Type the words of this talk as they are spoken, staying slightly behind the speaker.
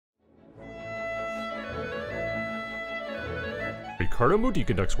Riccardo Muti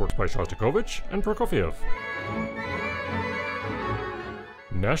conducts works by Shostakovich and Prokofiev.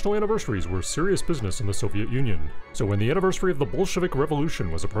 National anniversaries were serious business in the Soviet Union, so when the anniversary of the Bolshevik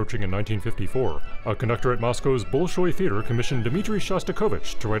Revolution was approaching in 1954, a conductor at Moscow's Bolshoi Theater commissioned Dmitri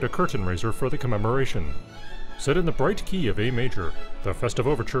Shostakovich to write a curtain raiser for the commemoration. Set in the bright key of A major, the Festive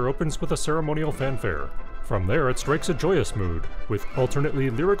Overture opens with a ceremonial fanfare. From there, it strikes a joyous mood, with alternately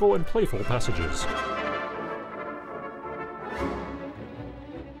lyrical and playful passages.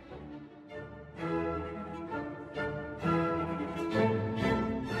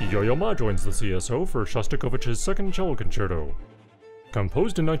 Yo-Yo Ma joins the CSO for Shostakovich's Second Cello Concerto.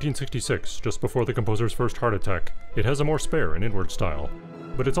 Composed in 1966, just before the composer's first heart attack, it has a more spare and inward style.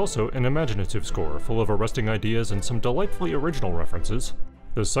 But it's also an imaginative score, full of arresting ideas and some delightfully original references.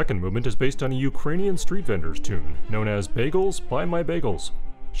 The second movement is based on a Ukrainian street vendor's tune, known as Bagels, Buy My Bagels.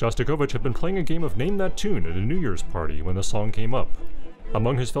 Shostakovich had been playing a game of Name That Tune at a New Year's party when the song came up.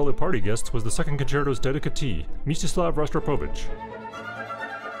 Among his fellow party guests was the Second Concerto's dedicatee, Mstislav Rostropovich.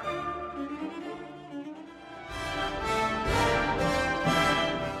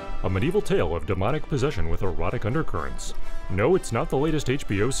 A medieval tale of demonic possession with erotic undercurrents. No, it's not the latest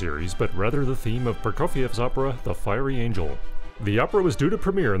HBO series, but rather the theme of Prokofiev's opera, The Fiery Angel. The opera was due to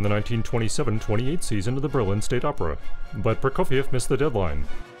premiere in the 1927-28 season of the Berlin State Opera, but Prokofiev missed the deadline,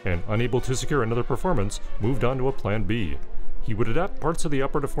 and unable to secure another performance, moved on to a plan B. He would adapt parts of the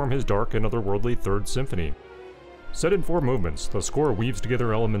opera to form his dark and otherworldly Third Symphony. Set in 4 movements, the score weaves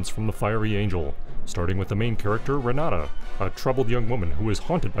together elements from The Fiery Angel, starting with the main character, Renata, a troubled young woman who is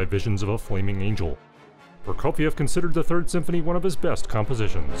haunted by visions of a flaming angel. Prokofiev considered the Third Symphony one of his best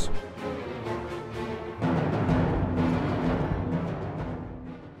compositions.